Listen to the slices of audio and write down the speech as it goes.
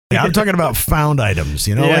Yeah, I'm talking about found items,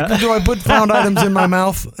 like, do I put found items in my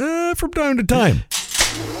mouth? From time to time.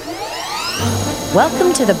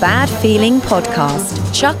 Welcome to the Bad Feeling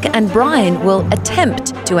Podcast. Chuck and Brian will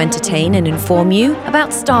attempt to entertain and inform you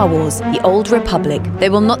about Star Wars, The Old Republic. They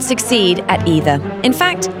will not succeed at either. In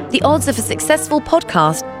fact, the odds of a successful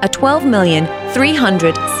podcast are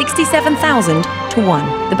 12,367,000 to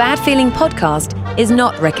 1. The Bad Feeling Podcast is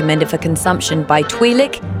not recommended for consumption by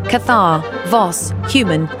Twi'lek, Cathar, Voss,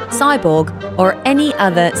 human, cyborg, or any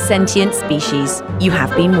other sentient species. You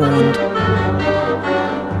have been warned.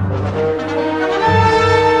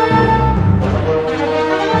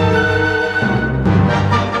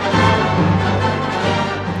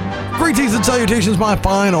 Greetings and salutations, my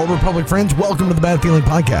fine Old Republic friends. Welcome to the Bad Feeling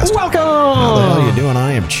Podcast. Welcome! How the hell are you doing?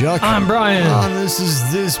 I am Chuck. I'm Brian. This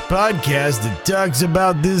is this podcast that talks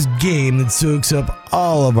about this game that soaks up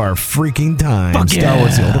all of our freaking time. Fuck Star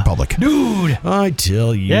Wars, The Old yeah. Republic. Dude! I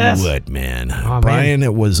tell you what, man. Oh, Brian,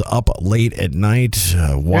 it was up late at night,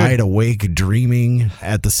 wide awake, dreaming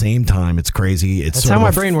at the same time. It's crazy. It's That's sort how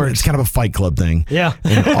of my brain works. It's kind of a Fight Club thing. Yeah.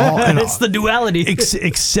 And it's the duality.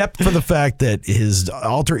 Except for the fact that his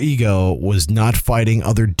alter ego was not fighting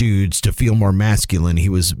other dudes to feel more masculine. He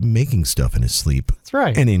was making stuff in his sleep. That's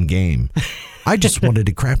right. And in game. I just wanted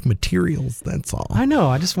to craft materials. That's all. I know.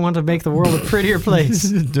 I just want to make the world a prettier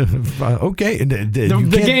place. Okay.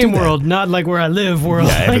 The game world, not like where I live world.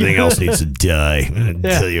 Yeah, everything else needs to die. I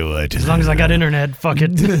tell you what. As long as I got internet, fuck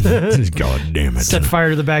it. God damn it. Set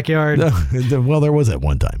fire to the backyard. Well, there was at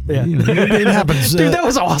one time. Yeah. It happens. Dude, that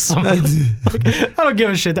was awesome. I don't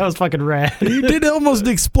give a shit. That was fucking rad. You did almost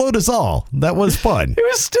explode us all. That was fun. It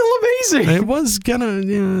was still amazing. It was kind of,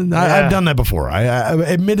 I've done that before. I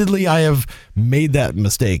admittedly, I have made that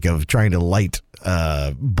mistake of trying to light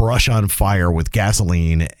brush on fire with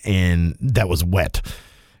gasoline, and that was wet.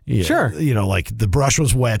 Yeah, sure. Like the brush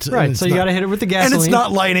was wet. Right, so you got to hit it with the gasoline. And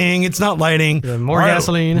it's not lighting. More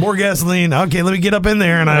gasoline. More gasoline. Okay, let me get up in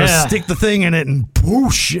there, and I stick the thing in it, and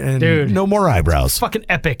whoosh, and dude, no more eyebrows. Fucking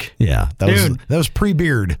epic. Yeah, that was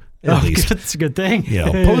pre-beard. At least. That's a good thing.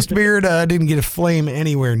 Post beard, I didn't get a flame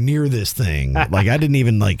anywhere near this thing. Like I didn't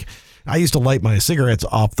even I used to light my cigarettes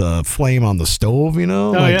off the flame on the stove,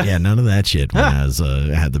 yeah, none of that shit when I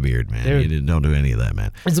had the beard, man. Dude. Don't do any of that,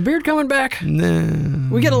 man. Is the beard coming back? Nah.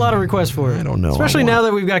 We get a lot of requests for it. I don't know. Especially now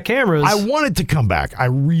that we've got cameras. I want it to come back. I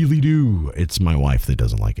really do. It's my wife that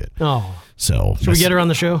doesn't like it. Oh. So should we get her on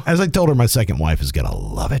the show? As I told her, my second wife is gonna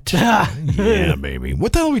love it. Yeah, baby.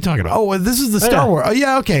 What the hell are we talking about? Oh, this is the Star Wars. Oh,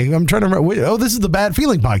 yeah, okay. I'm trying to remember. Oh, this is the Bad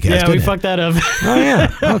Feeling Podcast. Yeah, we fucked that up. Oh,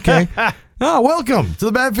 yeah. Okay. Oh, welcome to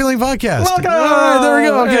the Bad Feeling Podcast. Welcome. All right, there we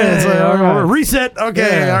go. Okay, Hey, all right. Reset.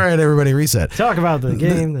 Okay, all right, everybody, reset. Talk about the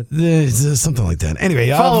game. Something like that. Anyway,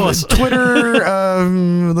 follow us. Twitter.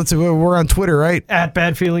 Let's see, we're on Twitter, right? At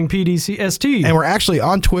BadFeelingPDCST. And we're actually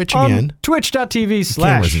on Twitch again. Twitch.tv/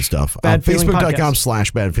 cameras and stuff. Facebook.com/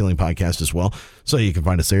 /BadFeelingPodcast as well. So you can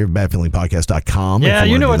find us there, badfeelingpodcast.com. Yeah,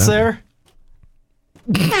 you know what's there.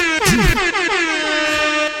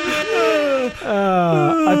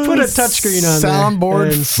 I put a touchscreen on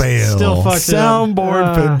Soundboard there. fail. Still fucked it up.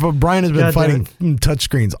 Soundboard fail. Brian has been fighting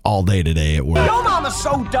touchscreens all day today at work. Your mama's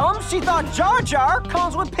so dumb, she thought Jar Jar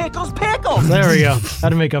comes with pickles. There we go. How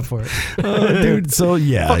to make up for it. Dude, so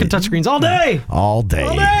yeah. Fucking touchscreens all day. All day.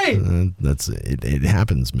 All day. That's it. It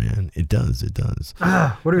happens, man. It does.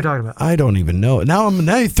 What are we talking about? I don't even know. Now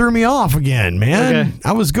you threw me off again, man. Okay.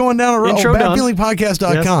 I was going down a road.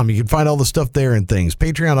 Badfeelingpodcast.com. Yes. You can find all the stuff there and things.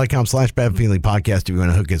 Patreon.com/badfeelingpodcast if you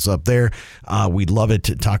want to hook us up there. We'd love it.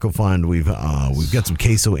 Taco Fund. We've got some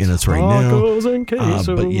queso in us right now. Tacos and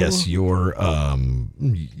queso. But yes, it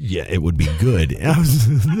would be good.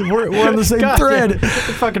 we're on the same thread. Yeah.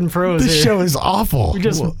 Fucking pros. This show is awful.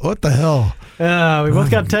 What the hell? We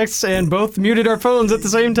both got texts and both muted our phones at the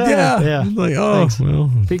same time. Yeah. Like, thanks.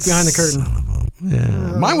 Well. Peek behind the curtain.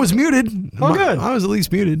 Yeah. Mine was muted. Oh, good. I was at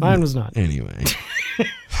least muted. Mine was not. Anyway.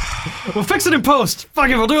 We'll fix it in post.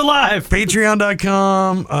 Fuck it, we'll do it live.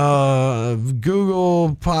 Patreon.com,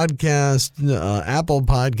 Google Podcast, Apple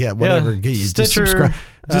Podcast, whatever. Yeah, just Stitcher. Subscribe.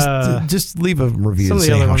 Just leave a review and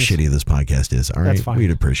say how shitty this podcast is. All right, That's fine.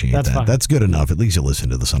 We'd appreciate that. Fine. That's good enough. At least you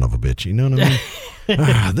listen to the son of a bitch. You know what I mean?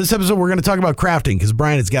 This episode, we're going to talk about crafting because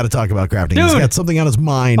Brian has got to talk about crafting. Dude. He's got something on his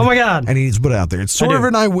mind. Oh my God. And he needs to put it out there. It's sort of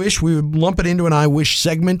an I wish. We would lump it into an I wish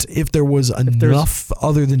segment if there was enough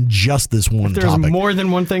other than just this one topic. There's more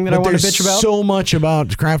than one thing that I want to bitch about. There's so much about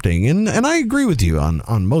crafting. And I agree with you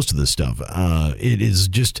on most of this stuff. It is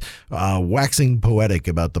just waxing poetic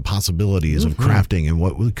about the possibilities of crafting and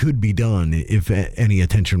what could be done if any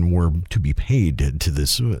attention were to be paid to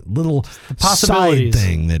this little side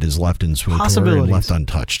thing that is left in SWTOR and left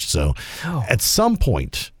untouched. So at some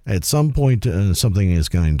point, something is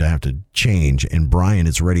going to have to change, and Brian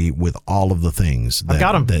is ready with all of the things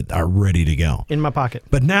that are ready to go. In my pocket.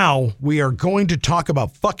 But now we are going to talk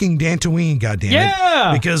about fucking Dantooine,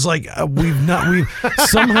 goddammit. Because we've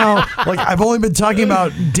somehow, like, I've only been talking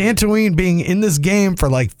about Dantooine being in this game for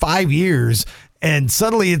like 5 years, and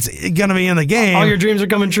suddenly it's going to be in the game. All your dreams are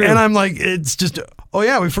coming true. And I'm like, it's just, oh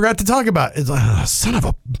yeah, we forgot to talk about it. It's like, son of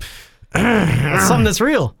a... That's something that's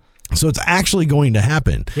real. So it's actually going to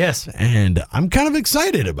happen. Yes. And I'm kind of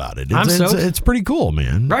excited about it. It's pretty cool,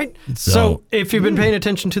 man. Right. So if you've been paying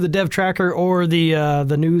attention to the dev tracker or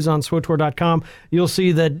the news on SWTOR.com, you'll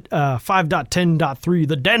see that 5.10.3,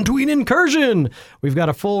 the Dantooine incursion. We've got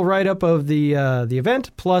a full write-up of the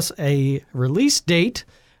event plus a release date,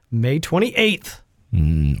 May 28th.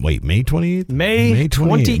 Wait, May 28th? May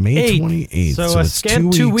 28th. May 28th. So a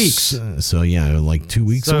scant 2 weeks. So yeah, like 2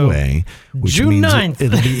 weeks away. Which June means 9th.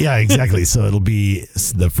 It'll be, yeah, exactly. So it'll be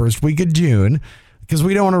the first week of June, because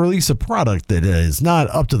we don't want to release a product that is not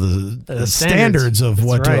up to the standards of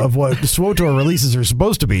what SWTOR releases are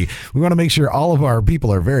supposed to be. We want to make sure all of our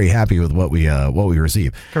people are very happy with what we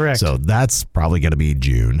receive. Correct. So that's probably going to be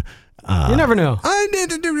June. You never know.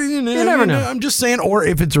 You never know. I'm just saying, or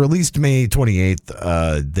if it's released May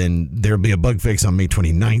 28th, then there'll be a bug fix on May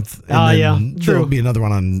 29th. And true. There'll be another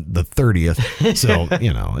one on the 30th. So,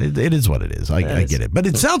 it is what it is. I get it. But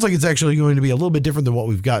it sounds like it's actually going to be a little bit different than what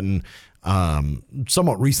we've gotten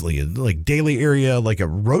somewhat recently, like daily area, like a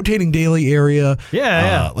rotating daily area.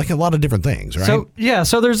 Like a lot of different things, right?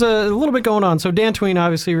 So there's a little bit going on. So Dantooine,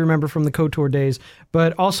 obviously, remember from the KOTOR days,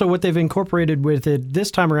 but also what they've incorporated with it this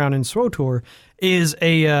time around in SWTOR is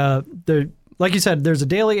like you said, there's a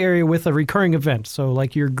daily area with a recurring event. So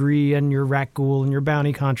like your Gree and your Rat Ghoul and your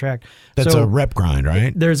bounty contract. That's a rep grind,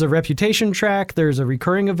 right? There's a reputation track. There's a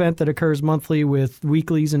recurring event that occurs monthly with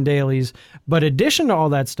weeklies and dailies. But in addition to all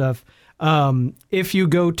that stuff, if you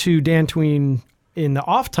go to Dantooine in the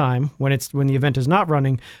off time, when the event is not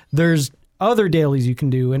running, there's other dailies you can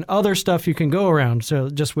do and other stuff you can go around. So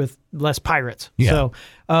just with less pirates. Yeah.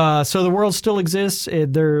 So the world still exists.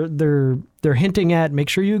 They're hinting at make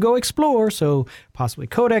sure you go explore. So possibly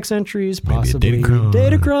codex entries, maybe possibly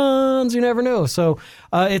datacrons. You never know. So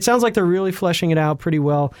it sounds like they're really fleshing it out pretty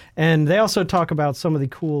well. And they also talk about some of the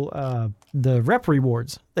cool the rep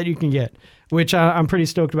rewards that you can get, which I'm pretty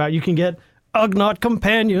stoked about. You can get Ugnaught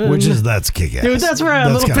Companion. That's kick-ass. Dude, that's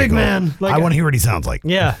rad. Little pig man. Like, I want to hear what he sounds like.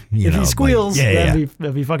 Yeah. If he squeals,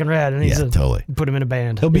 that'd be fucking rad. And totally. Put him in a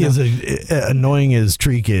band. He'll be as annoying as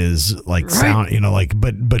Treek is, like, sound,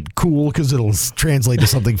 but cool, because it'll translate to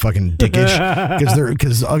something fucking dickish.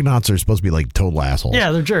 Because Ugnaughts are supposed to be like total assholes.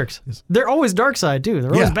 Yeah, they're jerks. They're always dark side too.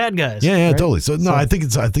 They're always bad guys. Yeah, right? Totally. So I think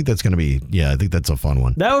that's gonna be I think that's a fun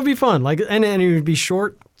one. That would be fun. Like, and he would be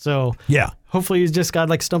short. So yeah. Hopefully he's just got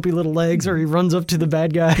like stumpy little legs, or he runs up to the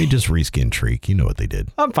bad guy. He just reskinned Treek. You know what they did.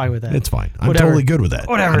 I'm fine with that. It's fine. I'm totally good with that.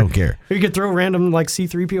 Whatever. I don't care. You could throw random like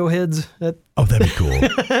C-3PO heads at that'd be cool.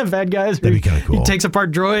 bad guys. That'd be kind of cool. He takes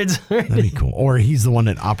apart droids. That'd be cool. Or he's the one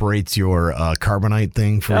that operates your carbonite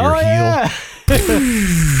thing for your heel. Yeah.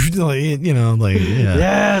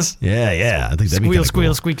 Yes. Yeah. I think that'd be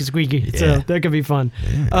squeal, cool. squeaky. Yeah. So that could be fun.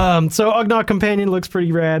 Yeah. So Ugnaught Companion looks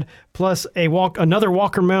pretty rad. Plus another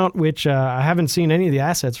walker mount, which I haven't seen any of the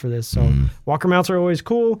assets for this. So walker mounts are always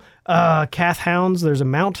cool. Cath hounds. There's a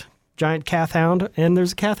mount, giant Cath hound, and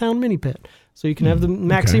there's a Cath hound mini pet. So you can have the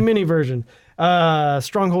maxi mini version.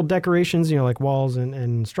 Stronghold decorations, like walls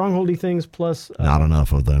and strongholdy things. Plus, not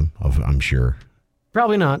enough of them. I'm sure.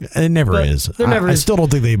 Probably not. It never is. I still don't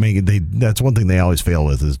think they make it. That's one thing they always fail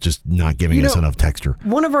with, is just not giving us enough texture.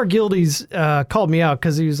 One of our guildies called me out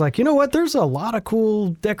because he was like, you know what? There's a lot of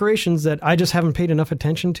cool decorations that I just haven't paid enough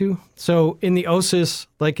attention to. So in the OSIS,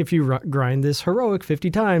 like if you grind this heroic 50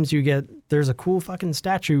 times, there's a cool fucking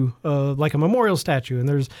statue, like a memorial statue, and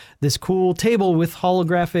there's this cool table with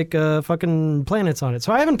holographic fucking planets on it.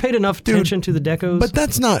 So I haven't paid enough attention to the decos. But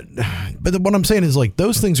that's not. But what I'm saying is, like,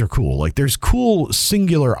 those things are cool. Like, there's cool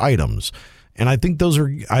singular items, and I think that's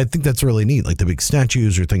really neat. Like the big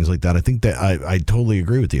statues or things like that. I think that I totally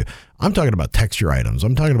agree with you. I'm talking about texture items.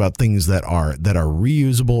 I'm talking about things that are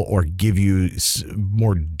reusable or give you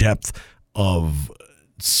more depth of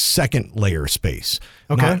second layer space.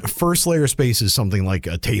 Okay. First layer space is something like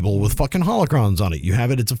a table with fucking holocrons on it. You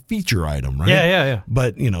have it, it's a feature item, right? Yeah.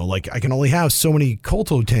 But, like, I can only have so many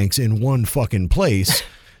Kolto tanks in one fucking place,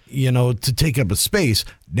 to take up a space.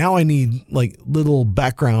 Now I need, like, little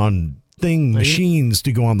background machines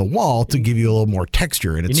to go on the wall to give you a little more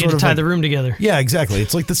texture. And You it's need sort to of tie like, the room together. yeah, exactly.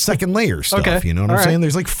 It's like the second layer stuff. Okay. You know what All I'm saying? right.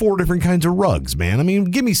 There's like 4 different kinds of rugs, man. I mean,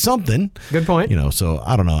 give me something. Good point. You know, so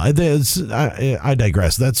I don't know. I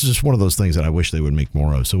digress. That's just one of those things that I wish they would make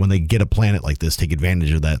more of. So when they get a planet like this, take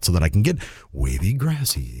advantage of that so that I can get wavy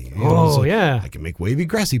grassy. You know, so yeah. I can make wavy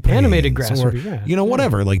grassy plains. Animated grass Or, would be rad. you know,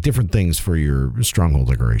 whatever. Like different things for your stronghold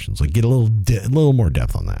decorations. Like get a little more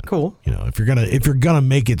depth on that. Cool. You know, if you're gonna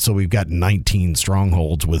make it so we've got 19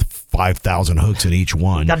 strongholds with 5,000 hooks in each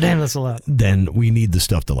one, God damn, that's a lot. then we need the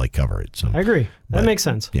stuff to like cover it. So I agree. That But, makes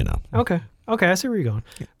sense. you know. Okay, I see where you're going.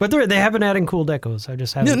 But they have been adding cool decos. I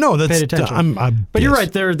just haven't Yeah, no, paid attention. But you're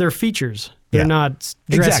right. They're features. They're Yeah. not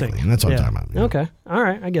dressing. Exactly, and that's what I'm talking about. Yeah. Okay. All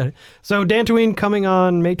right. I get it. So Dantooine coming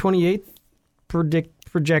on May 28th.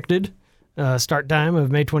 Projected start time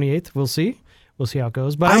of May 28th. We'll see. We'll see how it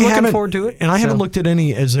goes. But I'm looking forward to it. And I haven't looked at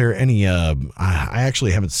any. Is there any? I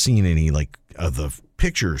actually haven't seen any like of the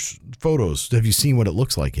pictures, photos. Have you seen what it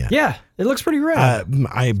looks like yet? Yeah, it looks pretty rad.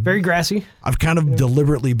 Very grassy. I've kind of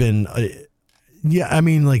deliberately been.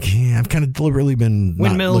 I've kind of deliberately been not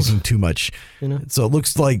Windmills. looking too much. You know? So it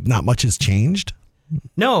looks like not much has changed.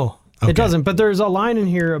 No, Okay. it doesn't. But there's a line in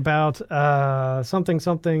here about something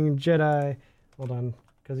Jedi. Hold on,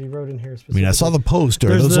 because he wrote in here I specifically. mean, I saw the post. Are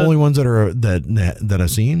There's those the the- only ones that I've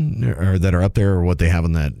seen or that are up there, or what they have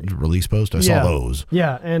in that release post? I saw those.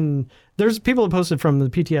 Yeah, and there's people that posted from the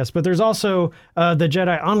PTS, but there's also the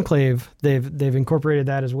Jedi Enclave. They've incorporated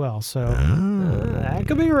that as well. So that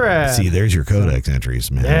could be rad. See, there's your codex entries,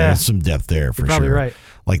 man. Yeah. There's some depth there for You're probably sure. right.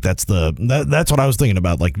 Like that's what I was thinking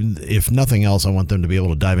about. Like if nothing else, I want them to be able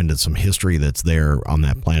to dive into some history that's there on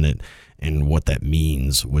that planet and what that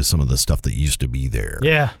means with some of the stuff that used to be there.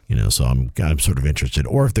 Yeah. You know, so I'm sort of interested.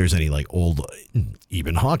 Or if there's any like old,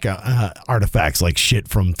 even Hawk artifacts, like shit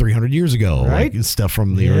from 300 years ago, Right? like stuff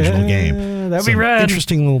from the original game. That'd be Some rad.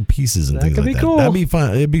 Interesting little pieces and That things could like be that. cool. That'd be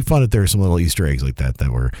fun. It'd be fun if there were some little Easter eggs like that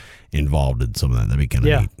were involved in some of that. That'd be kind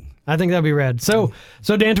of neat. I think that'd be rad. So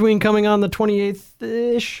Dantooine coming on the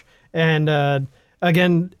 28th-ish. And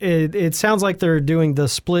again, it sounds like they're doing the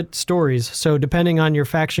split stories. So depending on your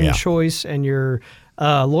faction choice and your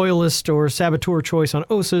loyalist or saboteur choice on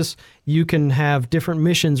Ossus, you can have different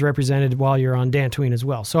missions represented while you're on Dantooine as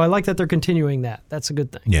well. So I like that they're continuing that. That's a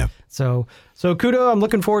good thing. Yeah. So kudo, I'm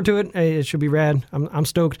looking forward to it. It should be rad. I'm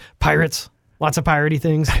stoked. Pirates. Lots of piratey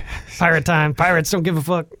things. Pirate time. Pirates don't give a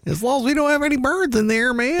fuck. As long as we don't have any birds in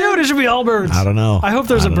there, man. Dude, it should be all birds. I don't know. I hope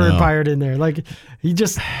there's I a don't bird know. pirate in there. Like,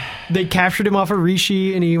 they captured him off of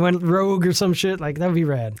Rishi and he went rogue or some shit. Like, that would be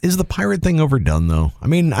rad. Is the pirate thing overdone, though? I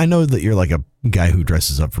mean, I know that you're like a guy who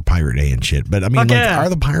dresses up for Pirate Day and shit, but I mean, Fuck yeah. are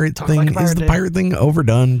the pirate Talk thing, like a pirate is the day. pirate thing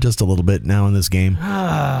overdone just a little bit now in this game?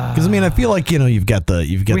 Because I mean, I feel like, you've got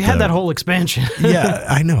We had that whole expansion. Yeah,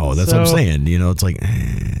 I know. That's what I'm So- saying. It's like,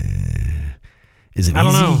 is it I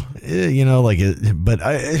don't easy? know.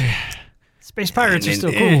 Space pirates are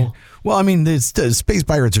still cool. Well, I mean, space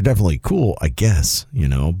pirates are definitely cool, I guess,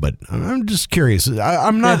 but I'm just curious.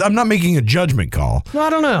 I'm not making a judgment call. No, I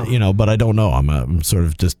don't know. But I don't know. I'm sort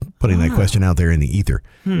of just putting that question out there in the ether.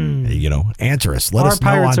 Answer us. Let Are us know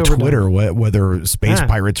on pirates overdone? Twitter whether space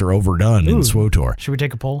pirates are overdone in SWTOR. Should we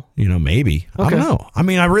take a poll? Maybe. I Okay. don't know. I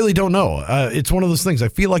mean, I really don't know. It's one of those things. I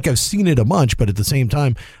feel like I've seen it a bunch, but at the same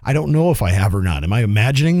time, I don't know if I have or not. Am I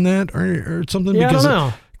imagining that or something? Yeah, I don't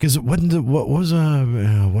know. Because what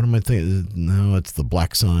am I thinking? No, it's the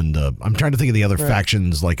Black Sun. I'm trying to think of the other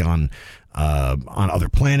factions like on other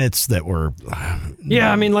planets that were.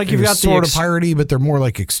 Yeah, I mean, like you've got the sort of piratey, but they're more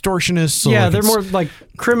like extortionists. So yeah, like they're it's- more like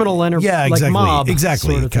criminal enterprise. yeah, exactly, like mob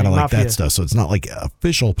exactly, sort of kind of thing, like mafia. that stuff. So it's not like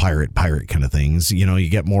official pirate kind of things. You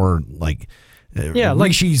get more like. Yeah,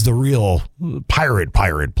 like- Rishi's the real pirate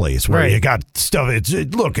place where Right. you got stuff. It's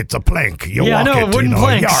a plank. You Yeah, I walk know, it. wooden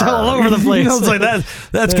planks yar. all over the place. It's like that.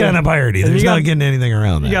 That's kind of piratey. And There's you not got- getting anything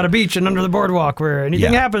around that. You got a beach and under the boardwalk where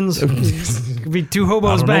anything Yeah. happens. Could be two hobos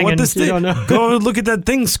I don't know banging. what this You thing. don't know. Go look at that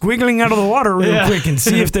thing squiggling out of the water real Yeah. quick and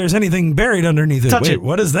see if there's anything buried underneath it. Touch Wait, it.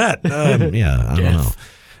 what is that? I don't know.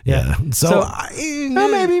 Yeah. So,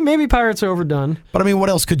 Well, maybe pirates are overdone. But I mean, what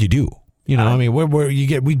else could you do? I mean, where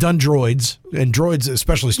we've done droids, and droids,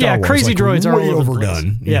 especially Star Wars, crazy like, droids are way all over the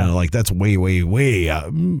overdone. place. Yeah. Like that's way, way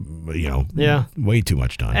too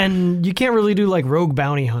much done. And you can't really do like rogue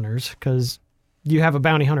bounty hunters because you have a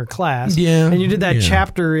bounty hunter class. Yeah, And you did that yeah.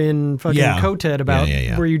 chapter in fucking Yeah. Kotet about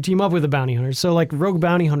Yeah. where you team up with a bounty hunter. So like rogue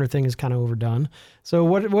bounty hunter thing is kind of overdone. So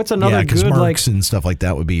what's another yeah, because good like mercs and stuff like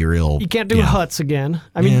that would be real. you can't do yeah. huts again.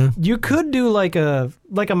 I mean, Yeah. you could do like a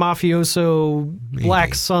mafioso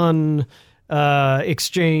Black Sun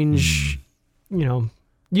exchange,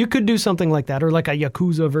 You could do something like that, or like a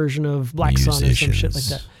Yakuza version of Black Sun or some shit like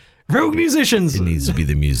that. Rogue musicians. It needs to be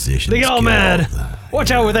the musicians. They get all mad.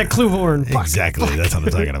 Watch out with that clue horn. Exactly. That's what I'm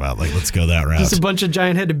talking about. Like, let's go that route. Just a bunch of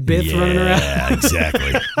giant-headed bits running around. Yeah,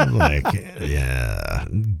 exactly. Yeah.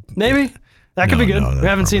 Maybe. That could be good. We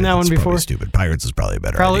haven't seen that one before. Stupid. Pirates is probably a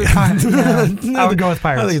better idea. I would go with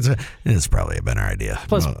Pirates. I think it's probably a better idea.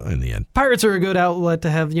 Plus, in the end, Pirates are a good outlet to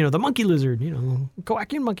have, the monkey lizard,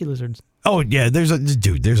 Kowakian monkey lizards. Oh yeah, there's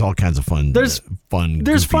all kinds of fun. There's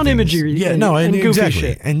fun imagery. Yeah, and exactly.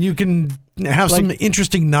 Shit. And you can have some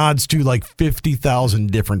interesting nods to like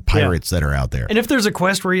 50,000 different pirates that are out there. And if there's a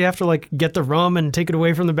quest where you have to like get the rum and take it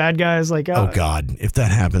away from the bad guys, like oh god, if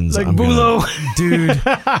that happens, like Bulo, dude,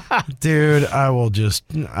 I will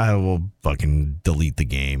fucking delete the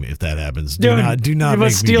game if that happens. Do not you make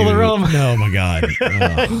must steal the rum. No, my god,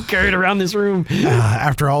 carry it around this room.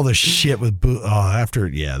 After all the shit with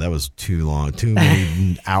that was too long, too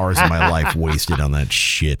many hours of my life wasted on that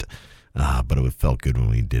shit. But it felt good when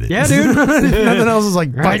we did it. Yeah, dude. Nothing else is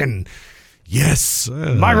like fucking yes.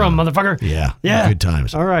 My rum, motherfucker. Yeah. Good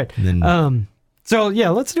times. All right. And then, so yeah,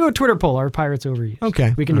 let's do a Twitter poll. Are pirates overused?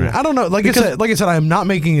 Okay. We can do it. I don't know. Like I said, I'm not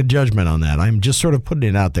making a judgment on that. I'm just sort of putting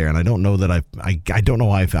it out there, and I don't know that I don't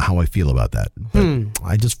know how I feel about that.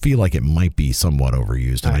 I just feel like it might be somewhat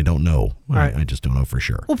overused, and I don't know. I just don't know for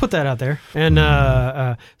sure. We'll put that out there.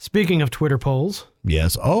 And speaking of Twitter polls.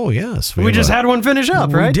 Yes. Oh, yes. We just had one finish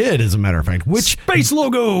up, right? We did, as a matter of fact. Which space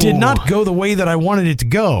logo did not go the way that I wanted it to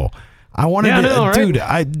go. I wanted dude.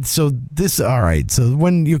 All right. So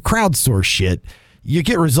when you crowdsource shit, you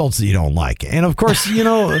get results that you don't like, and of course,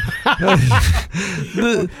 don't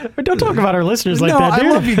talk about our listeners like that. Dude. I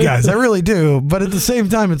love you guys, I really do. But at the same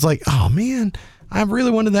time, it's like, oh man, I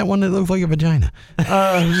really wanted that one that looked like a vagina.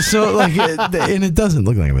 And it doesn't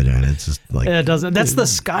look like a vagina. It's just like it doesn't. That's the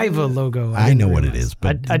Skyva logo. I know what it is,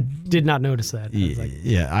 but I did not notice that.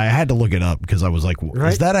 I had to look it up because I was like,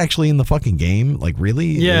 is that actually in the fucking game? Like, really?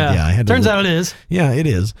 Yeah. I had to Turns out it is. Yeah, it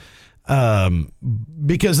is.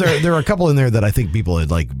 Because there are a couple in there that I think people had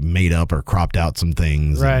like made up or cropped out some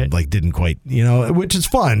things, right? And, like didn't quite, which is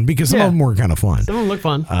fun because some of them were kind of fun. Some of them look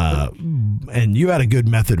fun. And you had a good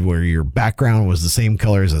method where your background was the same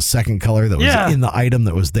color as a second color that was in the item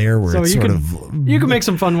that was there. Where so it's you can make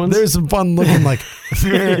some fun ones. There's some fun looking like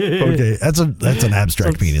okay, that's an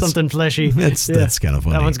abstract penis, something fleshy. That's kind of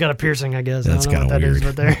funny. That one's got a piercing, I guess. That's kind of weird.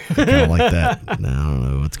 Right there. Kind of like that. No, I don't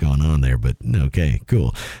know what's going on there, but okay,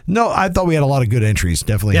 cool. No, I thought we had a lot of good entries.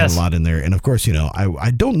 Definitely had a lot in there. And of course,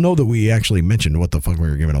 I don't know that we actually mentioned what the fuck we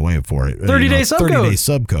were giving away for it. 30-day subcode. 30-day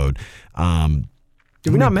subcode.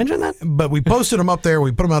 Did we not mention that? But we posted them up there.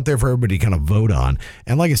 We put them out there for everybody to kind of vote on.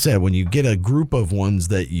 And like I said, when you get a group of ones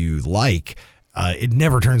that you like, it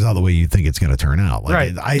never turns out the way you think it's going to turn out.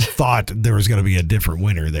 Like I thought there was going to be a different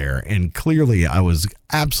winner there, and clearly I was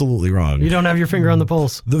absolutely wrong. You don't have your finger on the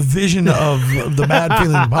pulse. The vision of the Bad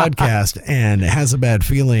Feeling podcast and Has a Bad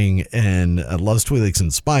Feeling and Loves Twi'leks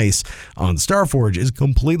and Spice on Starforge is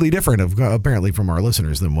completely different, apparently, from our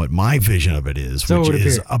listeners than what my vision of it is, which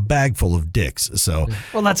is a bag full of dicks. So,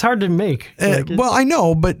 well, that's hard to make. Well, I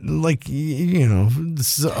know, but like some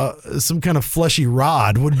kind of fleshy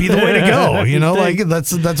rod would be the way to go. Like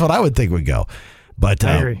that's what I would think would go. But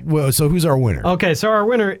I agree. So who's our winner? Okay, so our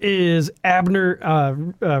winner is Abner,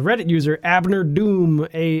 Reddit user Abner Doom,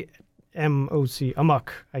 AMOC,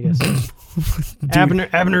 Amok, I guess.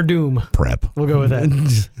 Abner Doom. Prep. We'll go with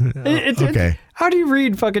that. Okay. How do you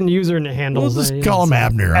read fucking user handles? We'll just call him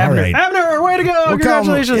Abner. Abner. All right. Abner, way to go.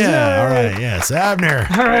 Congratulations. All right. Yes, Abner.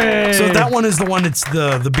 Hooray. So that one is the one that's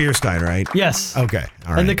the beer stein, right? Yes. Okay.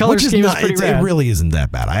 All right. And the color scheme is pretty rad. It really isn't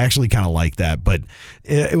that bad. I actually kind of like that, but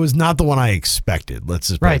it was not the one I expected. Let's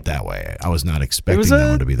just put it that way. I was not expecting that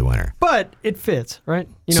one to be the winner. But it fits, right?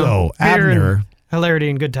 So Abner... Hilarity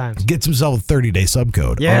and good times. Gets himself a 30-day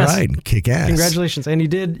subcode. Yes. All right, kick ass. Congratulations. And he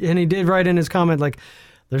did write in his comment like,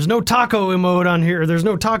 there's no taco emote on here, or there's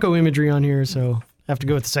no taco imagery on here, so I have to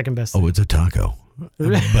go with the second best. Oh, it's a taco.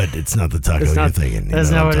 But it's not the taco you're thinking.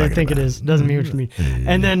 That's not what I think it is. Doesn't mean what you mean.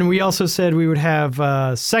 And then we also said we would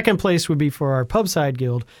have second place would be for our Pubside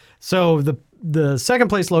Guild. So the second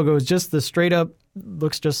place logo is just the straight up,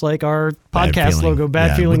 looks just like our podcast logo,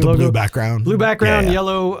 Bad Feeling with the logo. Blue background.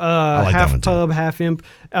 Yellow, like half pub, half imp,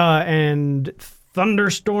 and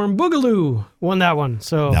Thunderstorm Boogaloo won that one.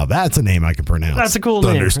 So now that's a name I can pronounce. That's a cool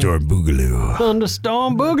name. Thunderstorm Boogaloo.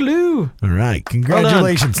 Thunderstorm Boogaloo. All right,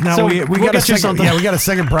 congratulations. Well now we got a second. something. Yeah, we got a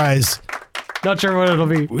second prize. Not sure what it'll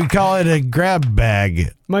be. We call it a grab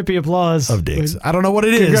bag Might be applause. of dicks. I don't know what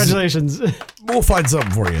it is. Congratulations. We'll find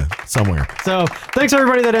something for you somewhere. So thanks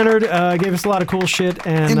everybody that entered. Gave us a lot of cool shit.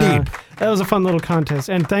 And Indeed. that was a fun little contest.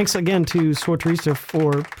 And thanks again to Swarterista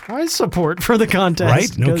for prize support for the contest.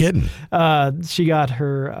 Right? No kidding. She got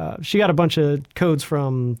a bunch of codes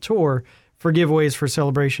from Tor for giveaways for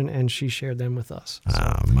celebration, and she shared them with us.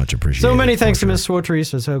 So, Much appreciated. so many thanks to Miss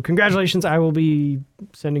Swarterista. So congratulations. I will be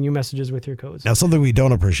sending you messages with your codes. Now, something we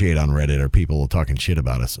don't appreciate on Reddit are people talking shit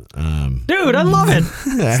about us. Dude, I love it.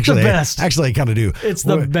 It's the best. Actually, I kind of do. It's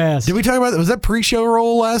the best. Did we talk about, was that pre-show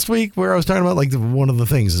roll last week where I was talking about like one of the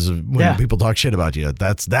things is when people talk shit about you,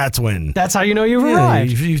 that's when. That's how you know you've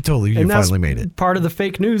arrived. You finally made it. Part of the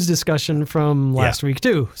fake news discussion from last week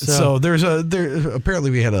too. So apparently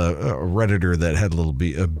we had a Redditor that had a little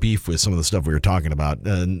beef with some of the stuff we were talking about.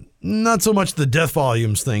 Not so much the death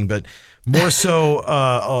volumes thing, but more so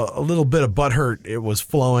a little bit of butthurt. It was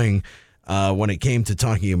flowing when it came to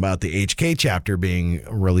talking about the HK chapter being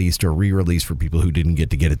released or re-released for people who didn't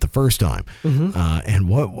get it the first time. Mm-hmm. And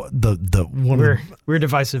we're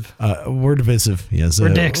divisive. We're divisive. Yes,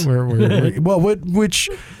 we're dicks. Which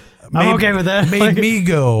I'm okay with that. Made me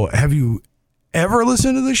go, have you ever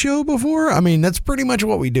listened to the show before? I mean, that's pretty much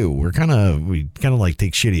what we do. We kind of like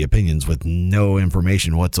take shitty opinions with no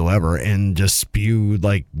information whatsoever and just spew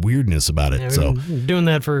like weirdness about it. Yeah, so we've been doing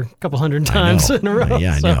that for a couple hundred times in a row.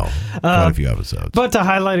 Yeah, I know. Quite a few episodes. But to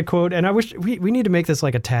highlight a quote, and I wish we need to make this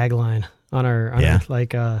like a tagline on our this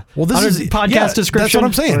is podcast description. That's what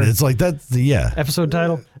I'm saying. It's like that's the episode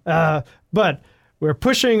title. But we're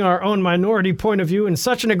pushing our own minority point of view in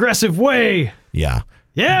such an aggressive way. Yeah.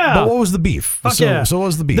 Yeah. But what was the beef? So what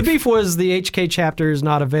was the beef? The beef was the HK chapter is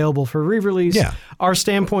not available for re-release. Yeah. Our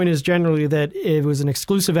standpoint is generally that it was an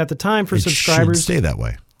exclusive at the time for subscribers. It should stay that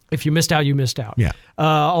way. If you missed out, you missed out. Yeah.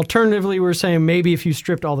 Alternatively, we're saying maybe if you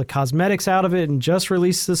stripped all the cosmetics out of it and just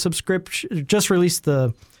released the subscription, just released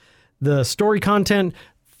the story content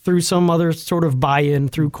through some other sort of buy-in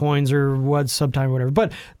through coins or subtime or whatever.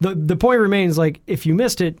 But the point remains, like, if you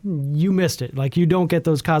missed it, you missed it. Like, you don't get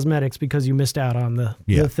those cosmetics because you missed out on the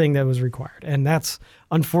thing that was required. And that's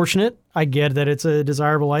unfortunate. I get that it's a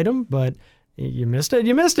desirable item, but you missed it,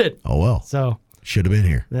 you missed it. Oh, well. So should have been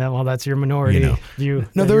here. Yeah, well, that's your minority. You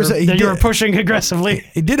were pushing aggressively.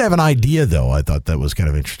 It did have an idea, though. I thought that was kind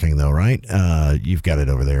of interesting, though, right? You've got it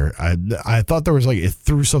over there. I thought there was it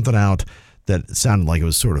threw something out that sounded like it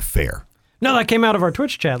was sort of fair. No, that came out of our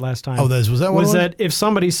Twitch chat last time. Oh, was that what it was? That if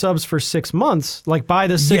somebody subs for 6 months, like by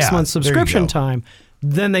the 6 month subscription time,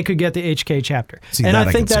 then they could get the HK chapter. And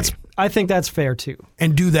I think that's fair too.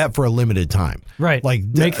 And do that for a limited time. Right. Like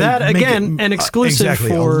make that again an exclusive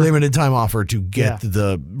for a limited time offer to get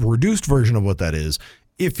the reduced version of what that is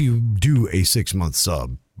if you do a 6 month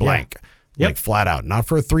sub blank. Yep. Like flat out. Not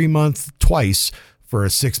for a 3 month twice. For a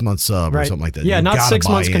 6 month sub or something like that. Yeah, not 6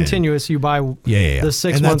 months continuous. You buy the 6 months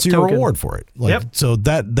and that's your token. reward for it. So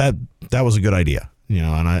that was a good idea.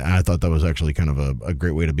 And I thought that was actually kind of a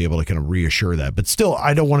great way to be able to kind of reassure that. But still,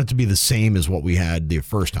 I don't want it to be the same as what we had the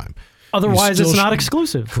first time. Otherwise, it's not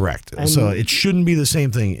exclusive. Correct. So it shouldn't be the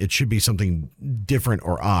same thing. It should be something different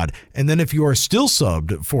or odd. And then if you are still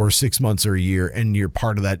subbed for 6 months or a year and you're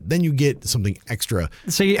part of that, then you get something extra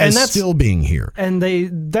that's still being here. And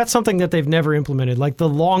that's something that they've never implemented, like the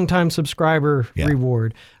longtime subscriber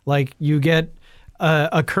reward. Like you get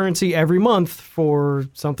a currency every month for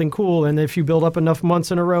something cool, and if you build up enough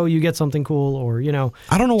months in a row, you get something cool, or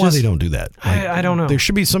I don't know why they don't do that. I don't know. There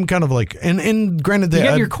should be some kind of and granted, you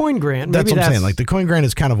get your coin grant. That's what I'm saying. Like the coin grant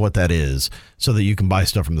is kind of what that is, so that you can buy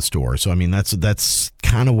stuff from the store. So I mean, that's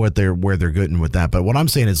kind of where they're getting with that. But what I'm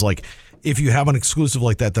saying is like, if you have an exclusive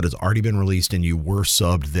like that has already been released and you were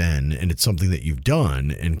subbed then, and it's something that you've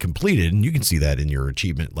done and completed, and you can see that in your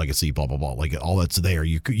achievement legacy, blah, blah, blah, like all that's there.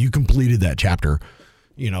 You completed that chapter,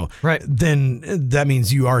 right? Then that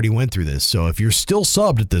means you already went through this. So if you're still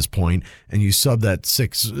subbed at this point and you sub that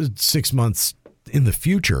six months in the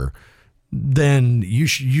future, then you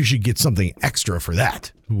should get something extra for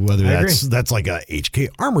that. Whether that's like a HK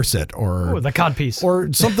armor set or the cod piece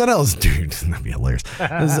or something else, dude. That'd be hilarious.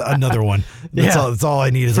 This is another one. That's all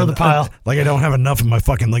I need is for the pile. Like I don't have enough in my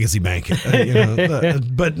fucking legacy bank.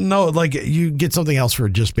 But no, like you get something else for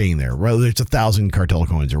just being there. Whether it's 1,000 cartel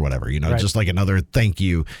coins or whatever, just like another thank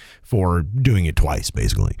you for doing it twice,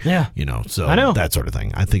 basically. Yeah. So I know. That sort of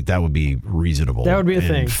thing. I think that would be reasonable. That would be a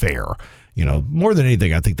thing. Fair. More than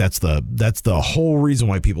anything, I think that's the whole reason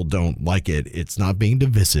why people don't like it. It's not being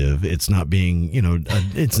divisive. It's not being,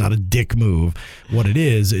 it's not a dick move. What it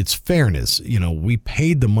is, it's fairness. We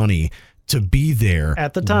paid the money to be there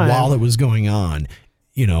at the time while it was going on.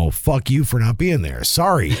 fuck you for not being there.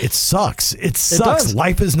 Sorry, it sucks. It sucks. does.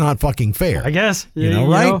 Life is not fucking fair. I guess.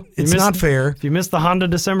 Right? It's not fair. If you missed the Honda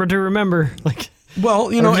December to remember, Well,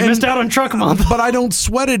 or if you missed out on truck month. But I don't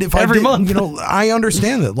sweat it if Every I did. month. I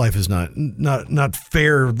understand that life is not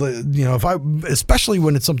fair. Especially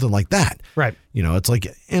when it's something like that. Right. It's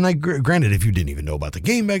like, and granted, if you didn't even know about the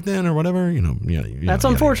game back then or whatever, That's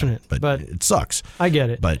unfortunate, but it sucks. I get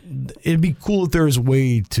it. But it'd be cool if there was a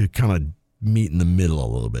way to kind of meet in the middle a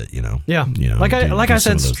little bit. Yeah. Like I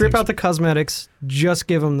said, strip out the cosmetics, just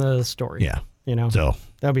give them the story. Yeah. So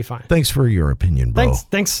that'll be fine. Thanks for your opinion, bro.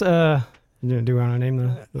 Thanks. Do we want to name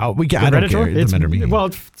the? We can. I don't care. It doesn't matter to me. Well,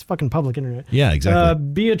 it's fucking public internet. Yeah, exactly.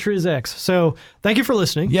 Beatrice X. So thank you for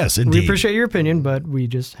listening. Yes, indeed. We appreciate your opinion, but we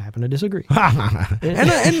just happen to disagree.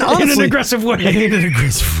 and honestly, in an aggressive way. In an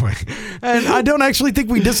aggressive way. And I don't actually think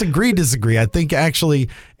we disagree. I think actually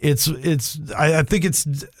I think it's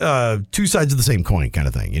two sides of the same coin kind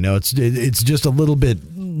of thing. It's just a little bit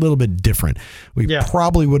different. We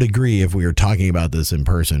probably would agree if we were talking about this in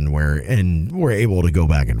person and we're able to go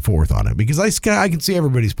back and forth on it, because I can see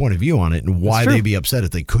everybody's point of view on it and why they'd be upset if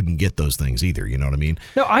they couldn't get those things either. You know what I mean?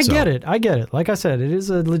 No, I get it. Like I said, it is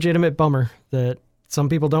a legitimate bummer that some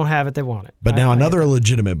people don't have it, they want it. But now another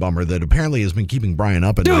legitimate bummer that apparently has been keeping Brian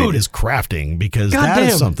up at night is crafting, because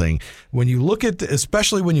is something, when you look at,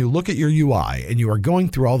 especially when you look at your UI and you are going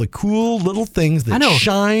through all the cool little things that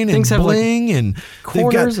shine and bling and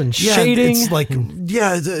corners and shading. It's like,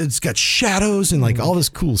 it's got shadows and like all this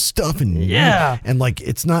cool stuff and like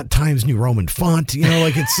it's not Times New Roman font,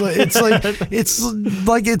 it's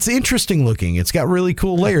interesting looking. It's got really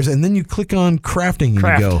cool layers, and then you click on crafting and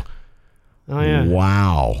you go, oh, yeah.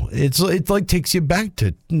 Wow. It like takes you back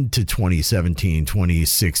to 2017,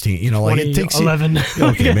 2016, like it takes you 11.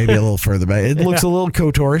 Okay, maybe a little further back. It looks a little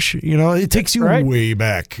KOTOR-ish, it takes you way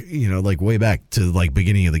back, like way back to like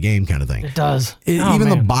beginning of the game kind of thing. It does. Even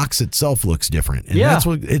the box itself looks different. And that's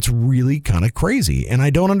what it's really kind of crazy. And I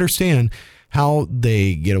don't understand how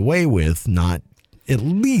they get away with not at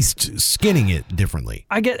least skinning it differently.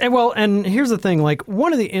 I get, well, and here's the thing, like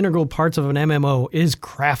one of the integral parts of an MMO is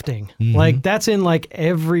crafting. Like that's in like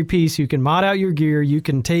every piece. You can mod out your gear, you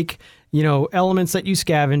can take, elements that you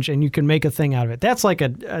scavenge and you can make a thing out of it. That's like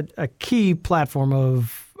a key platform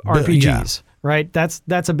of RPGs, right?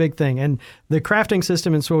 That's a big thing. And the crafting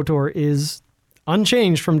system in SWTOR is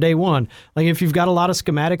unchanged from day one. Like if you've got a lot of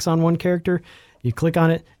schematics on one character, you click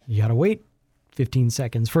on it, you gotta wait 15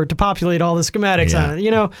 seconds for it to populate all the schematics on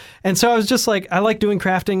it, And so I was just like, I like doing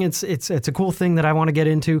crafting. It's a cool thing that I want to get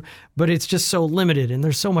into, but it's just so limited and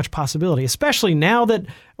there's so much possibility, especially now that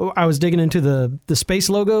I was digging into the space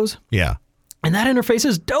logos. Yeah. And that interface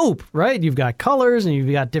is dope, right? You've got colors and you've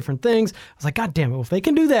got different things. I was like, God damn it, well, if they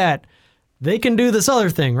can do that, they can do this other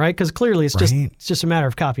thing, right? Because clearly it's just a matter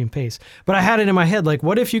of copy and paste. But I had it in my head, like,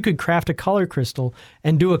 what if you could craft a color crystal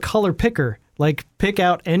and do a color picker? Like pick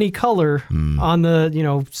out any color on the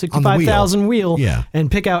 65,000 wheel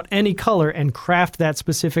and pick out any color and craft that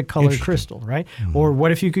specific color crystal, right? Or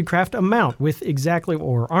what if you could craft a mount with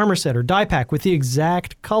or armor set or die pack with the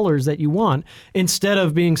exact colors that you want, instead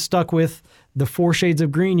of being stuck with the 4 shades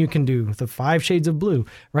of green you can do, the 5 shades of blue,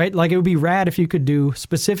 right? Like it would be rad if you could do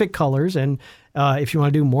specific colors, and if you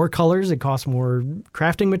want to do more colors, it costs more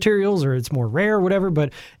crafting materials or it's more rare or whatever,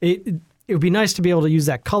 but it would be nice to be able to use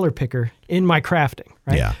that color picker in my crafting,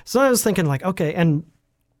 right? Yeah. So I was thinking like, okay, and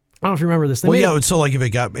I don't know if you remember this. So like if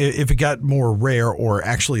it got more rare, or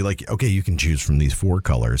actually like, okay, you can choose from these 4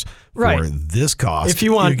 colors for this cost. If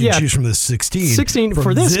you want, you can choose from the 16. 16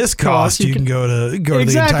 for this cost, you can go to the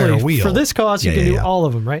entire wheel. For this cost, you can do all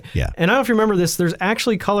of them, right? Yeah. And I don't know if you remember this. There's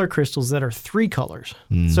actually color crystals that are 3 colors.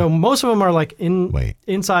 So most of them are like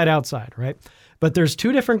inside, outside, right? But there's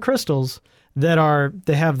 2 different crystals that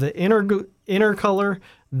they have the inner color,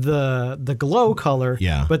 the glow color,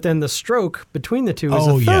 but then the stroke between the two is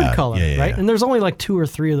a third color, right? And there's only like 2 or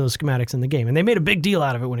 3 of those schematics in the game, and they made a big deal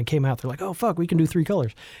out of it when it came out. They're like, oh fuck, we can do 3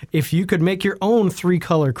 colors. If you could make your own 3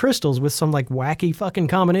 color crystals with some like wacky fucking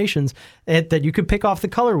combinations that you could pick off the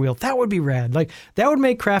color wheel, that would be rad. Like that would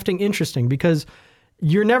make crafting interesting, because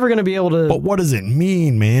you're never going to be able to... But what does it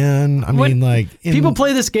mean, man? I mean, like... People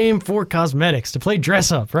play this game for cosmetics, to play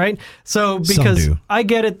dress up, right? So, because I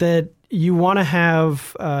get it that you want to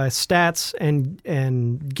have stats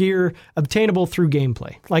and gear obtainable through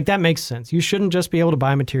gameplay. Like, that makes sense. You shouldn't just be able to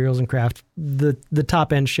buy materials and craft the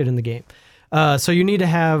top-end shit in the game. So you need to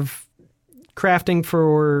have crafting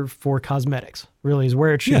for cosmetics, really, is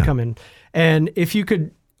where it should come in. And if you could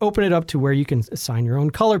open it up to where you can assign your own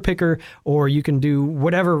color picker, or you can do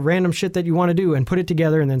whatever random shit that you want to do and put it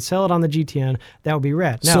together and then sell it on the GTN. That would be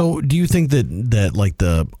rad. Now, so do you think that like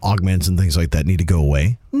the augments and things like that need to go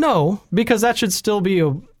away? No, because that should still be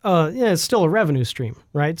it's still a revenue stream,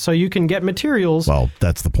 right? So you can get materials. Well,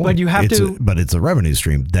 that's the point. But you have but it's a revenue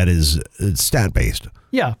stream that is stat based.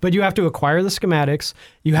 Yeah, but you have to acquire the schematics.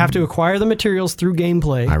 You have to acquire the materials through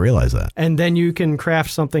gameplay. I realize that. And then you can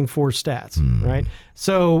craft something for stats, right?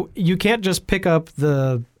 So you can't just pick up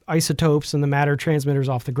the isotopes and the matter transmitters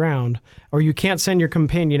off the ground, or you can't send your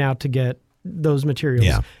companion out to get those materials.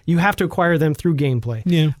 Yeah. You have to acquire them through gameplay.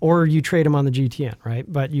 Yeah. Or you trade them on the GTN, right?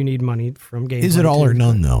 But you need money from gameplay. Is it all or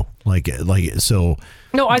none though? Like so.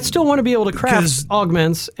 No, I still want to be able to craft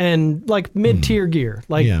augments and like mid-tier gear.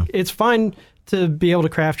 Like it's fine to be able to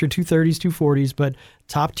craft your 230s, 240s, but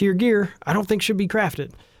top tier gear, I don't think should be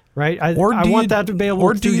crafted. Right? I want that to be able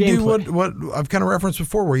or to do you gameplay. do what I've kind of referenced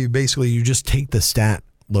before, where you just take the stat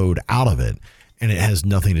load out of it and it has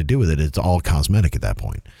nothing to do with it. It's all cosmetic at that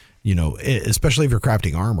point. You know, especially if you're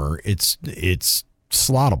crafting armor, it's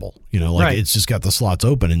slottable. You know, like it's just got the slots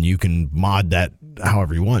open and you can mod that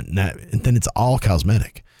however you want. And then it's all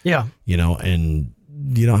cosmetic. Yeah. You know, and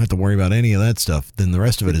you don't have to worry about any of that stuff. Then the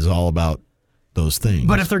rest of it is all about those things.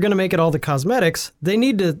 But if they're going to make it all the cosmetics, they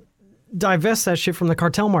need to divest that shit from the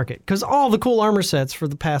cartel market, because all the cool armor sets for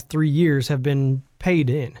the past 3 years have been paid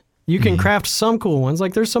in. You can craft some cool ones,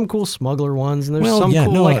 like there's some cool smuggler ones, and there's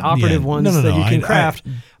operative ones that you can craft.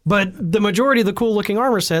 But the majority of the cool looking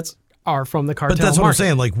armor sets are from the cartel But that's market. what I'm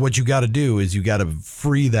saying. Like, what you got to do is you got to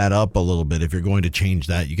free that up a little bit. If you're going to change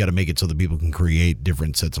that, you got to make it so that people can create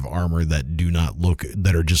different sets of armor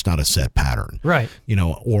that are just not a set pattern. Right. You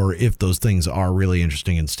know, or if those things are really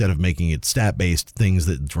interesting, instead of making it stat based, things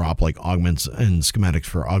that drop like augments and schematics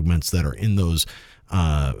for augments that are in those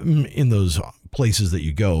places that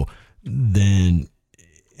you go, then,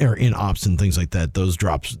 or in ops and things like that,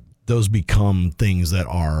 those become things that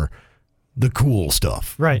are the cool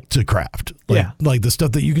stuff, right, to craft. Like the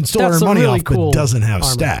stuff that you can still earn money off, but doesn't have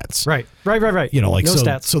stats. Right. You know, like no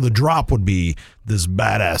stats. So the drop would be this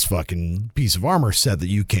badass fucking piece of armor set that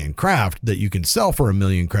you can craft that you can sell for 1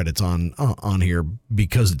 million credits on here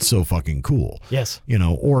because it's so fucking cool. Yes. You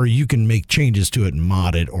know, or you can make changes to it and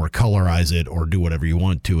mod it or colorize it or do whatever you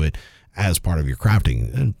want to it as part of your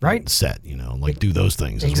crafting set, you know, like do those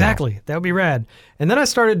things. Exactly. As well. That would be rad. And then I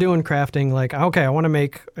started doing crafting like, okay, I want to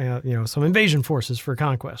make, some invasion forces for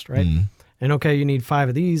conquest, right? And okay, you need 5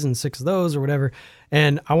 of these and 6 of those or whatever.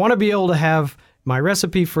 And I want to be able to have my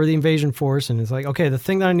recipe for the invasion force. And it's like, okay, the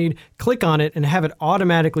thing that I need, click on it and have it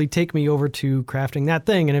automatically take me over to crafting that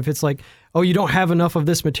thing. And if it's like, oh, you don't have enough of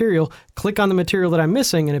this material, click on the material that I'm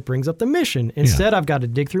missing and it brings up the mission. Instead, I've got to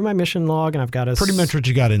dig through my mission log and I've got to pretty much what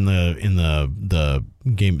you got in the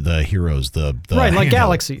game, the heroes, the right, like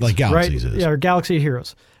Galaxies. Like Galaxies right? is. Yeah, or Galaxy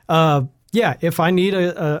Heroes. If I need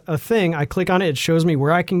a thing, I click on it, it shows me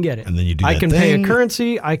where I can get it. And then you do I that can thing. pay a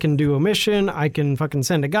currency, I can do a mission, I can fucking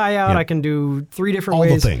send a guy out, I can do 3 different all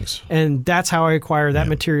ways. the things. And that's how I acquire that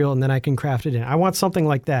material, and then I can craft it in. I want something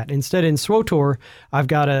like that. Instead, in SWTOR, I've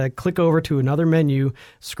got to click over to another menu,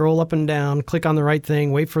 scroll up and down, click on the right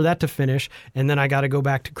thing, wait for that to finish, and then I got to go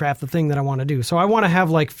back to craft the thing that I want to do. So I want to have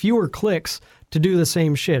like fewer clicks to do the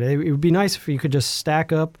same shit. It would be nice if you could just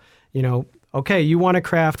stack up, okay, you want to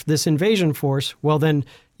craft this invasion force. Well, then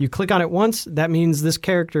you click on it once. That means this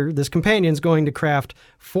companion's going to craft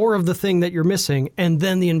 4 of the thing that you're missing, and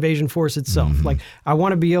then the invasion force itself. Like, I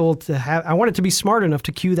want to be able to I want it to be smart enough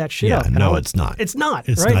to queue that shit up. No, it's not. It's not.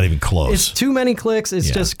 It's right? not even close. It's too many clicks.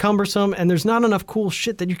 It's just cumbersome, and there's not enough cool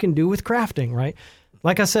shit that you can do with crafting, right?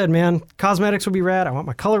 Like I said, man, cosmetics would be rad. I want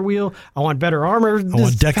my color wheel. I want better armor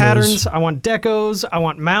patterns. I want decos. I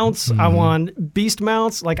want mounts. I want beast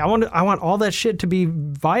mounts. Like I want all that shit to be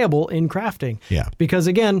viable in crafting. Yeah. Because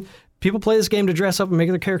again, people play this game to dress up and make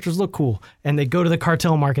their characters look cool, and they go to the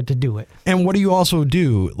cartel market to do it. And what do you also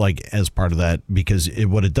do, like, as part of that? Because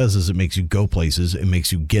what it does is it makes you go places. It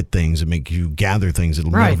makes you get things. It makes you gather things. It'll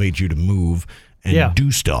motivate you to move and do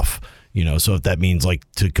stuff. You know, so if that means like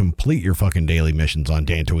to complete your fucking daily missions on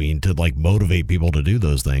Dantooine, to like motivate people to do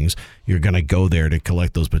those things, you're going to go there to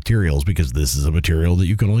collect those materials because this is a material that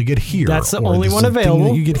you can only get here. That's the only one available.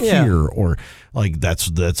 That you get here, or like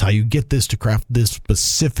that's how you get this to craft this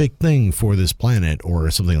specific thing for this planet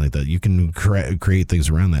or something like that. You can create things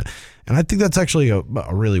around that. And I think that's actually a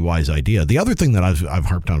really wise idea. The other thing that I've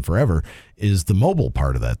harped on forever is the mobile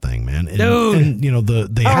part of that thing, man. And you know,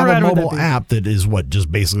 they have a mobile app that is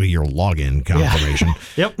just basically your login confirmation.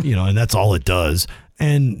 Yep. You know, and that's all it does.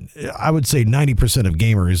 And I would say 90% of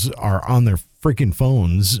gamers are on their freaking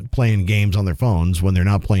phones playing games on their phones when they're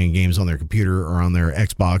not playing games on their computer or on their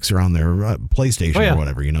Xbox or on their PlayStation or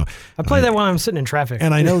whatever, I play that when I'm sitting in traffic.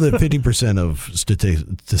 And I know that 50% of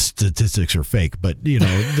statistics are fake, but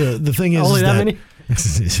the thing is only that many.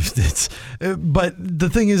 But the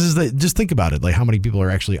thing is that just think about it, like how many people are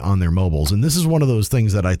actually on their mobiles. And this is one of those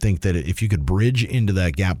things that I think that if you could bridge into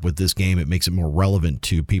that gap with this game, it makes it more relevant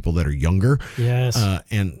to people that are younger. Yes.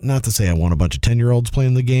 And not to say I want a bunch of 10-year-olds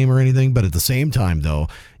playing the game or anything, but at the same time, though,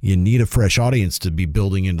 you need a fresh audience to be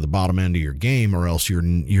building into the bottom end of your game, or else you're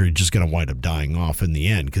just going to wind up dying off in the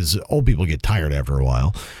end, because old people get tired after a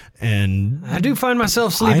while. And I do find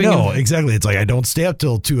myself sleeping. I know, exactly. It's like I don't stay up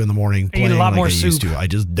till 2 a.m. playing a lot like more I used to. I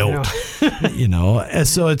just don't. And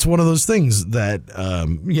so it's one of those things that,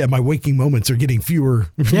 my waking moments are getting fewer.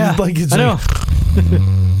 Yeah, like it's I know.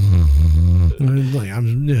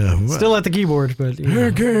 I'm still at the keyboard, but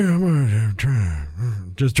I'm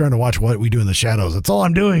just trying to watch What We Do in the Shadows. That's all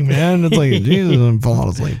I'm doing, man. It's like Jesus, I'm falling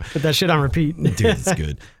asleep. Put that shit on repeat, dude. It's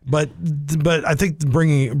good, but I think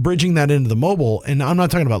bridging that into the mobile, and I'm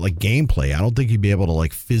not talking about like gameplay. I don't think you'd be able to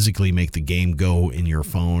like physically make the game go in your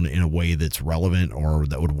phone in a way that's relevant or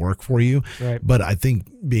that would work for you. Right. But I think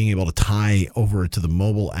being able to tie over to the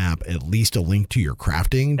mobile app at least a link to your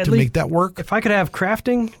crafting to make that work. If I could have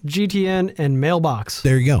crafting, GTN, and mailbox,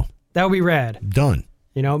 there you go. That would be rad. Done.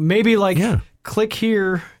 Maybe like click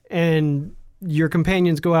here and your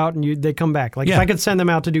companions go out and they come back. Like if I could send them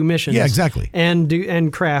out to do missions. Yeah, exactly.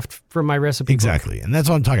 And craft from my recipe. Exactly. book. And that's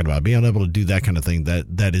what I'm talking about. Being able to do that kind of thing,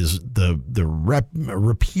 that is the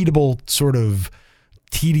repeatable sort of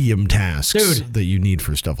tedium tasks that you need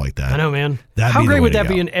for stuff like that. I know, man. How great would that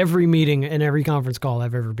be in every meeting and every conference call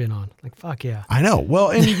I've ever been on? Like, fuck yeah. I know.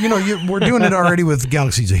 Well, and we're doing it already with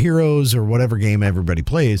Galaxies of Heroes or whatever game everybody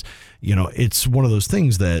plays. It's one of those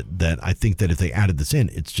things that I think that if they added this in,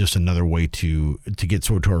 it's just another way to get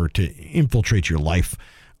SWTOR to infiltrate your life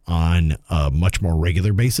on a much more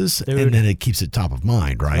regular basis, and then it keeps it top of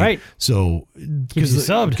mind, right? Right. So,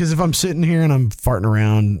 because if I'm sitting here and I'm farting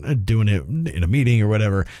around doing it in a meeting or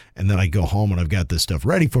whatever, and then I go home and I've got this stuff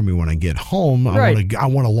ready for me when I get home, I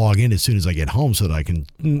want to log in as soon as I get home so that I can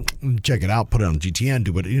check it out, put it on GTN,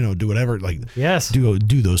 do whatever, like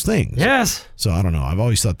do those things. Yes. So I don't know. I've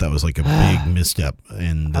always thought that was like a big misstep,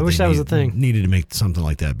 and I wish that was a thing. Needed to make something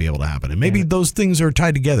like that be able to happen, and maybe those things are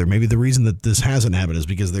tied together. Maybe the reason that this hasn't happened is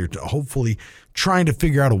because they're hopefully trying to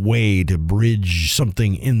figure out a way to bridge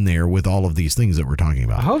something in there with all of these things that we're talking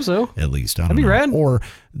about. I hope so. At least. That'd be rad. Or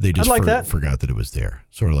they just forgot that it was there.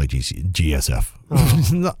 Sort of like GSF.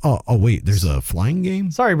 Oh, wait, there's a flying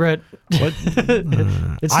game? Sorry, Brett. What?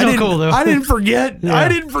 It's still cool, though. I didn't forget. Yeah. I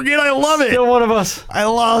didn't forget. I love it. Still one of us. I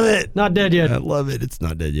love it. Not dead yet. I love it. It's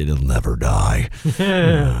not dead yet. It'll never die.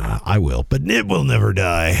 I will, but it will never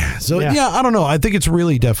die. So, I don't know. I think it's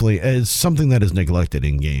really definitely something that is neglected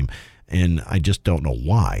in game. And I just don't know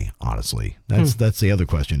why, honestly. That's the other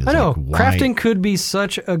question. Is I know. Like, why? Crafting could be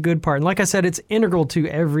such a good part. And like I said, it's integral to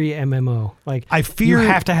every MMO. Like, you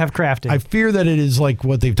have to have crafting. I fear that it is like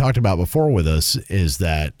what they've talked about before with us, is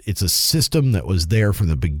that it's a system that was there from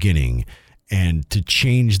the beginning. And to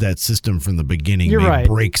change that system from the beginning may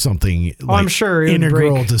break something I'm sure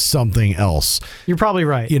integral to something else. You're probably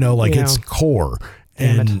right. It's core.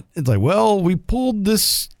 And it's like, well, we pulled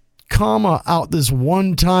this comma out this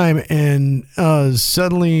one time, and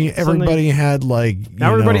suddenly everybody had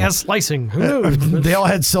now everybody has slicing. They all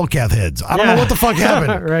had Cellcath heads. I don't know what the fuck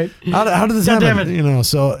happened. Right? How did this happen? Damn it.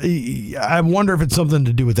 So I wonder if it's something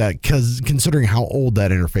to do with that, because considering how old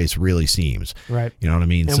that interface really seems. Right. You know what I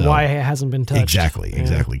mean? And why it hasn't been touched. Exactly.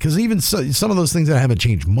 Because even some of those things that haven't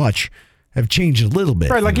changed much have changed a little bit.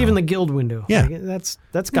 Right, like even the guild window. Yeah. Like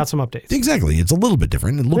that's got some updates. Exactly. It's a little bit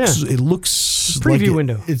different. It looks preview like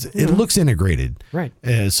window. It looks integrated. Right.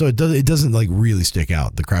 So it doesn't like really stick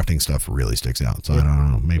out. The crafting stuff really sticks out. So I don't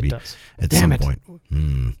know. Maybe at some point.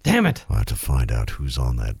 Damn it. I'll have to find out who's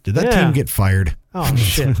on that. Did that team get fired? Oh,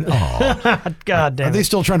 shit. God damn it. Are they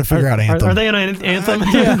still trying to figure out Anthem? Are they on Anthem?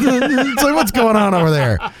 It's like, what's going on over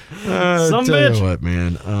there? Some tell bitch. you what,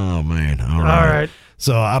 man. Oh, man. All right.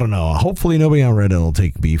 So I don't know. Hopefully nobody on Reddit will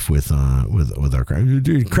take beef with our crafting.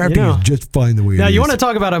 Dude, crafting is just fine the way it is. Now you want to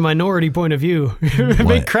talk about a minority point of view?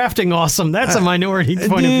 Make crafting awesome. That's a minority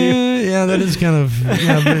point of view. Yeah, that is kind of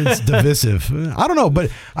but it's divisive. I don't know, but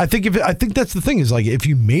I think that's the thing is like if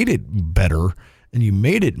you made it better and you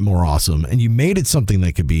made it more awesome and you made it something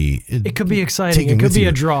that could be it could be exciting. It could be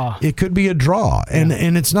a draw. It could be a draw,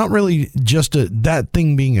 and it's not really just that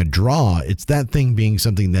thing being a draw. It's that thing being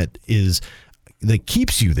something that is that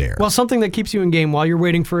keeps you there. Well, something that keeps you in game while you're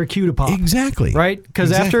waiting for a queue to pop. Exactly. Right? Because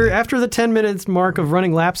Exactly. after the 10 minutes mark of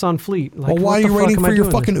running laps on Fleet, like, while you're waiting for your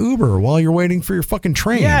fucking Uber, while you're waiting for your fucking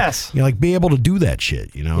train. Yes. You know, like be able to do that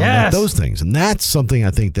shit, you know, Yes. like those things. And that's something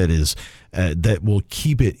I think that is, that will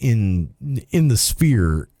keep it in the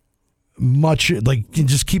sphere much, like, you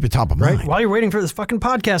just keep it top of mind. Right? While you're waiting for this fucking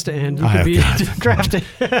podcast to end, you could be crafting.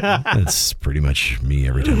 That's pretty much me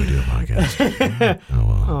every time we do a podcast.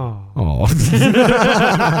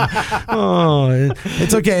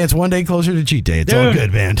 It's okay. It's one day closer to cheat day. It's all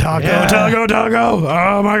good, man. Taco.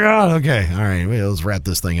 Oh my God. Okay. All right. Let's wrap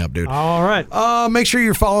this thing up, dude. All right. Make sure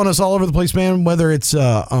you're following us all over the place, man, whether it's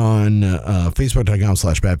on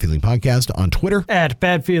Facebook.com/badfeelingpodcast, on Twitter At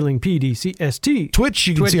BadFeelingPDCST. Twitch,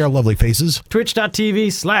 you can see our lovely faces.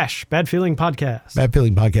 Twitch.tv/BadFeelingPodcast.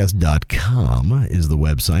 Badfeelingpodcast.com is the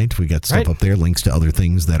website. We got stuff up there, links to other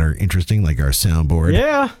things that are interesting, like our soundboard.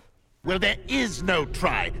 Yeah. Well, there is no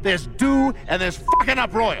try. There's do and there's fucking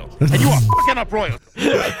up royal. And you are fucking up royal.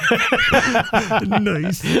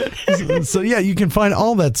 Nice. So, yeah, you can find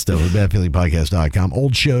all that stuff at badfeelingpodcast.com.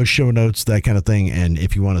 Old shows, show notes, that kind of thing. And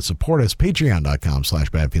if you want to support us,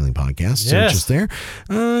 patreon.com/badfeelingpodcast. Search us there.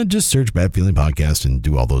 Just search Bad Feeling Podcast and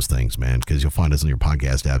do all those things, man, because you'll find us on your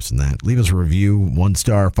podcast apps and that. Leave us a review, 1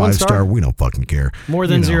 star, 5 star. We don't fucking care. More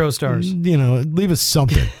than 0 stars. You know, leave us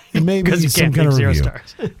something. Maybe Because you some can't kind leave of 0 review.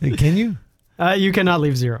 stars. Can you? You cannot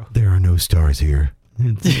leave 0. There are no stars here.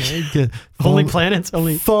 Only planets?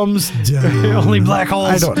 Only thumbs down. only black holes?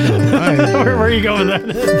 I don't know. Where are you going with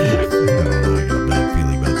that? I got a bad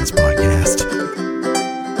feeling about this podcast.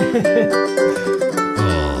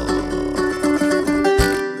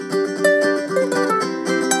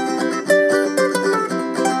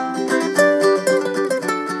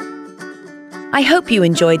 I hope you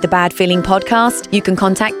enjoyed the Bad Feeling Podcast. You can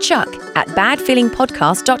contact Chuck at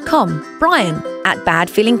badfeelingpodcast.com, Brian at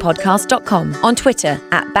badfeelingpodcast.com, on Twitter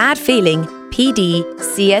at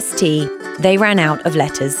badfeelingpdcst. They ran out of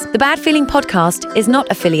letters. The Bad Feeling Podcast is not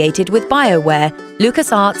affiliated with BioWare,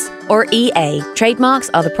 LucasArts, or EA. Trademarks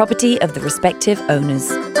are the property of the respective owners.